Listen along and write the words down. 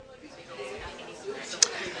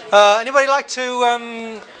Anybody like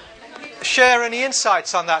to share any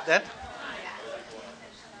insights on that then?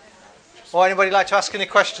 Or anybody like to ask any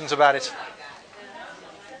questions about it?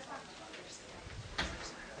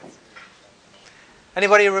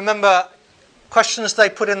 Anybody remember questions they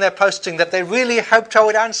put in their posting that they really hoped I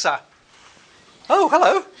would answer? Oh,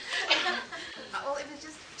 hello. Well, it was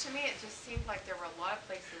just, to me, it just seemed like there were a lot of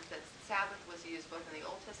places that Sabbath was used, both in the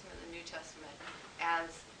Old Testament and the New Testament,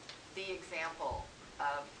 as the example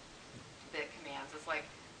of the commands. It's like,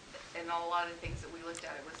 in a lot of the things that we looked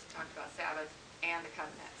at, it was talked about Sabbath and the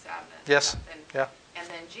covenant, Sabbath. Yes. And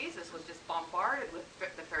then Jesus was just bombarded with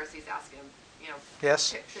the Pharisees asking him,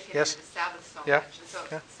 yes. trick him into the Sabbath so much. And so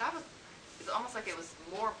Sabbath is almost like it was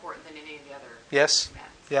more important than any of the other commands.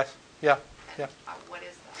 What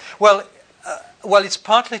is that? Well, it's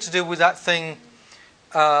partly to do with that thing.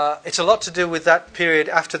 It's a lot to do with that period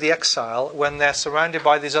after the exile when they're surrounded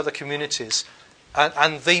by these other communities,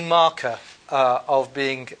 and the marker of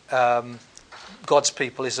being God's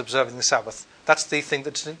people is observing the Sabbath. That's the thing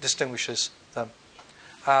that distinguishes them.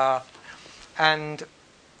 Because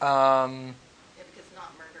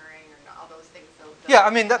not murdering or not all those things. Yeah,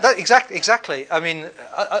 I mean exactly. I mean,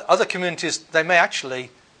 other communities, they may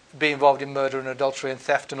actually be involved in murder and adultery and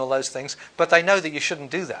theft and all those things, but they know that you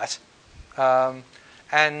shouldn't do that. So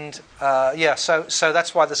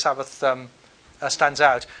that's why the Sabbath stands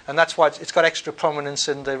out, and that's why it's got extra prominence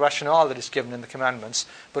in the rationale that it's given in the commandments.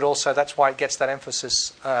 But also that's why it gets that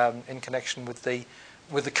emphasis in connection with the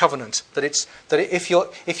covenant. That if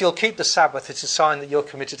you'll keep the Sabbath, it's a sign that you're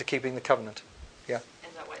committed to keeping the covenant. Yeah. Is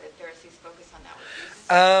that why the Pharisees focus on that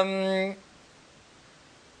with Jesus?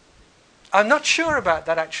 I'm not sure about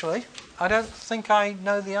that actually. I don't think I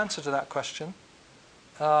know the answer to that question.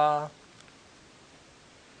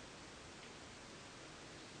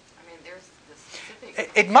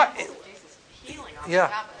 It might. Jesus healing on the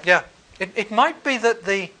Sabbath. Yeah. It might be that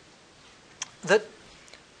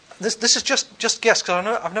this is just guess, because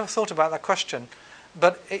I've never thought about that question,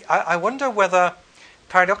 but I wonder whether,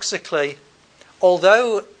 paradoxically,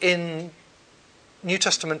 although in New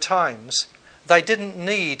Testament times they didn't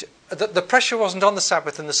need the pressure wasn't on the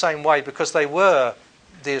Sabbath in the same way because they were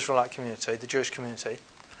the Israelite community, the Jewish community.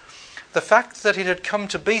 The fact that it had come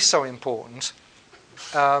to be so important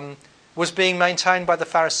was being maintained by the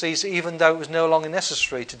Pharisees, even though it was no longer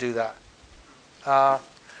necessary to do that.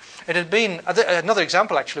 It had been another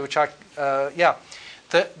example, actually, which the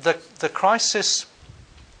crisis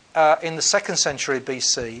in the 2nd century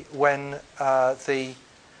BC, when the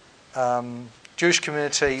Jewish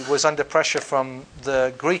community was under pressure from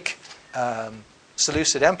the Greek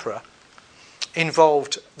Seleucid emperor,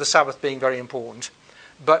 involved the Sabbath being very important.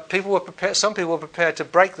 But people were prepared. Some people were prepared to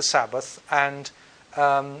break the Sabbath and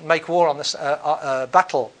make war on this fight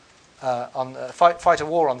a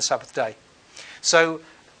war on the Sabbath day. So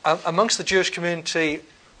amongst the Jewish community,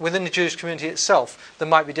 within the Jewish community itself, there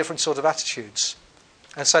might be different sort of attitudes.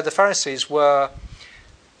 And so the Pharisees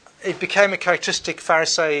it became a characteristic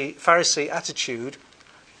Pharisee attitude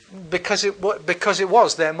because it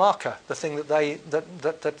was their marker, the thing that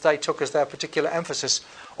they took as their particular emphasis.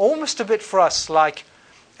 Almost a bit for us like,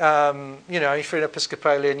 if you're an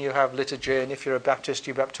Episcopalian, you have liturgy, and if you're a Baptist,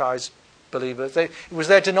 you baptize believers. It was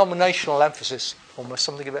their denominational emphasis, almost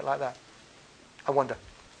something a bit like that. I wonder.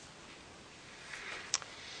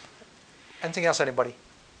 Anything else, anybody?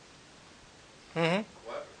 Mm-hmm.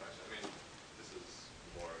 Well, I have a question. I mean, this is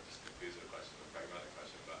more just a confusing question, a pragmatic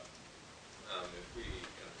question, but if we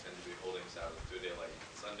tend to be holding Sabbath to a day like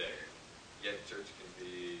Sunday, yet church can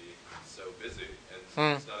be so busy,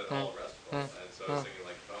 and it's not at all restful. And so I was thinking,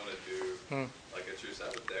 like, if I want to do like a true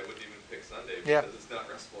Sabbath day, I wouldn't even pick Sunday because it's not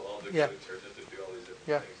restful. I'll go to church, have to do all these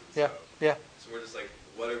different things. So we're just like,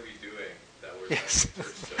 what are we doing that we're trying to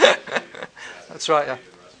church to be That's right, yeah.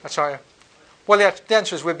 That's right, yeah. Well, the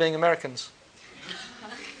answer is we're being Americans.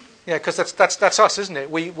 Yeah, because that's us, isn't it?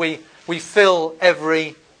 We fill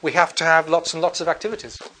we have to have lots and lots of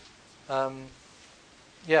activities. What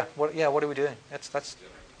are we doing?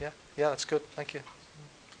 That's good. Thank you.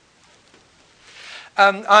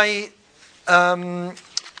 I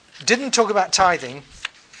didn't talk about tithing,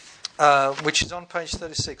 which is on page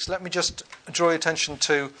 36. Let me just draw your attention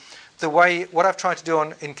to what I've tried to do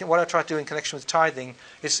in connection with tithing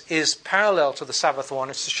is parallel to the Sabbath one.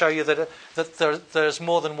 It's to show you that there's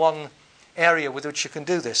more than one area with which you can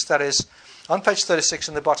do this. That is, on page 36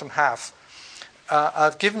 in the bottom half,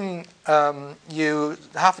 I've given you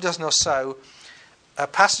half a dozen or so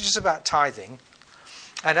passages about tithing,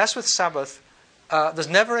 and as with Sabbath, there's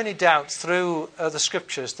never any doubt through the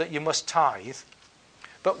scriptures that you must tithe,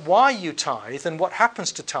 but why you tithe and what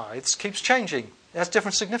happens to tithes keeps changing It has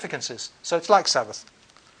different significances. So it's like Sabbath.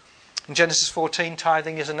 In Genesis 14,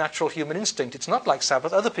 tithing is a natural human instinct. It's not like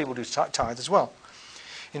Sabbath. Other people do tithe as well.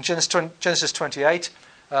 In Genesis 28,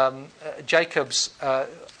 Jacob's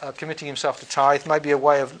committing himself to tithe, maybe a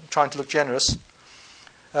way of trying to look generous.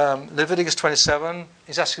 Leviticus 27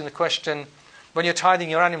 is asking the question, when you're tithing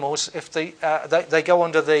your animals, if they go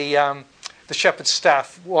under the shepherd's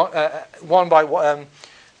staff, one by one,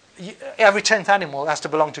 every 10th animal has to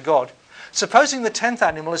belong to God. Supposing the 10th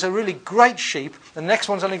animal is a really great sheep, and the next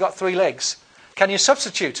one's only got 3 legs. Can you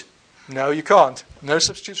substitute? No, you can't. No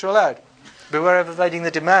substitutes are allowed. Beware of evading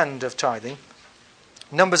the demand of tithing.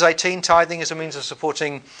 Numbers 18, tithing is a means of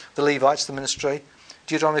supporting the Levites, the ministry.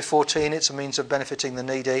 Deuteronomy 14, it's a means of benefiting the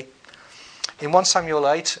needy. In 1 Samuel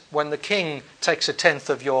 8, when the king takes a tenth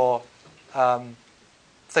of your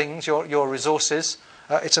things, your resources,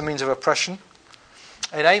 it's a means of oppression.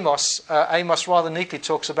 In Amos rather neatly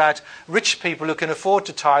talks about rich people who can afford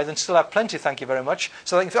to tithe and still have plenty, thank you very much.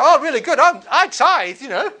 So they can feel, oh, really good, I tithe,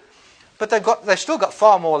 But they've still got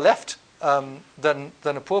far more left than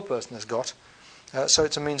a poor person has got. So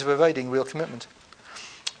it's a means of evading real commitment.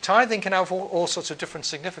 Tithing can have all sorts of different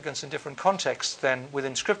significance in different contexts than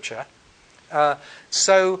within Scripture.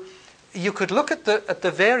 So you could look at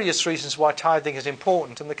the various reasons why tithing is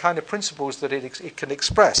important and the kind of principles that it can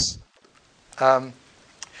express.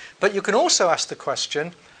 But you can also ask the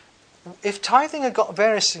question, if tithing had got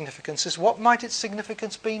various significances, what might its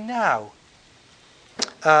significance be now?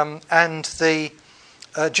 And the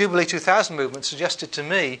Jubilee 2000 movement suggested to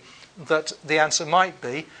me that the answer might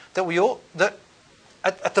be that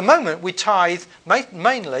at the moment we tithe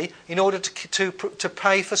mainly in order to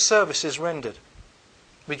pay for services rendered.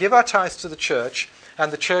 We give our tithe to the church,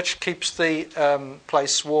 and the church keeps the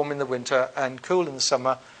place warm in the winter and cool in the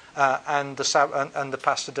summer, and the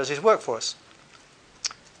pastor does his work for us.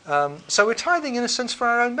 So we're tithing in a sense for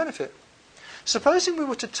our own benefit. Supposing we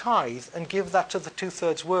were to tithe and give that to the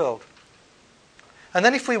 2/3 world, and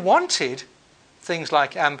then if we wanted things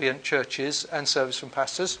like ambient churches and service from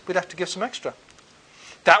pastors, we'd have to give some extra.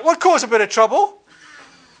 That would cause a bit of trouble.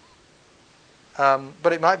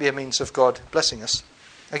 But it might be a means of God blessing us.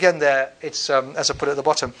 Again, there, it's, as I put at the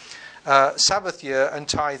bottom, Sabbath year and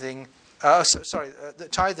tithing, the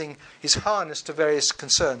tithing is harnessed to various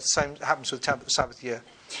concerns. The same happens with Sabbath year.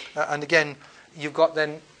 And again, you've got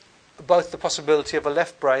then both the possibility of a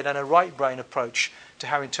left brain and a right brain approach to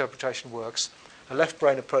how interpretation works. A left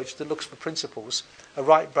brain approach that looks for principles, a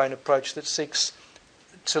right brain approach that seeks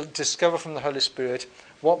to discover from the Holy Spirit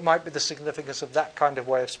what might be the significance of that kind of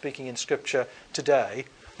way of speaking in Scripture today,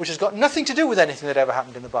 which has got nothing to do with anything that ever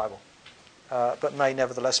happened in the Bible, but may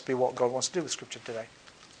nevertheless be what God wants to do with Scripture today.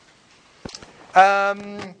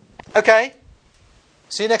 Okay,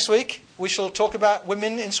 see you next week. We shall talk about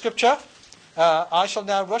women in Scripture. I shall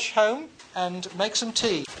now rush home and make some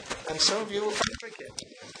tea, and some of you will drink it.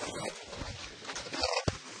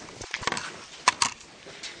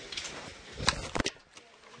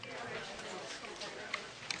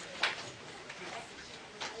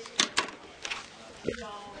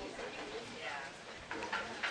 Yeah.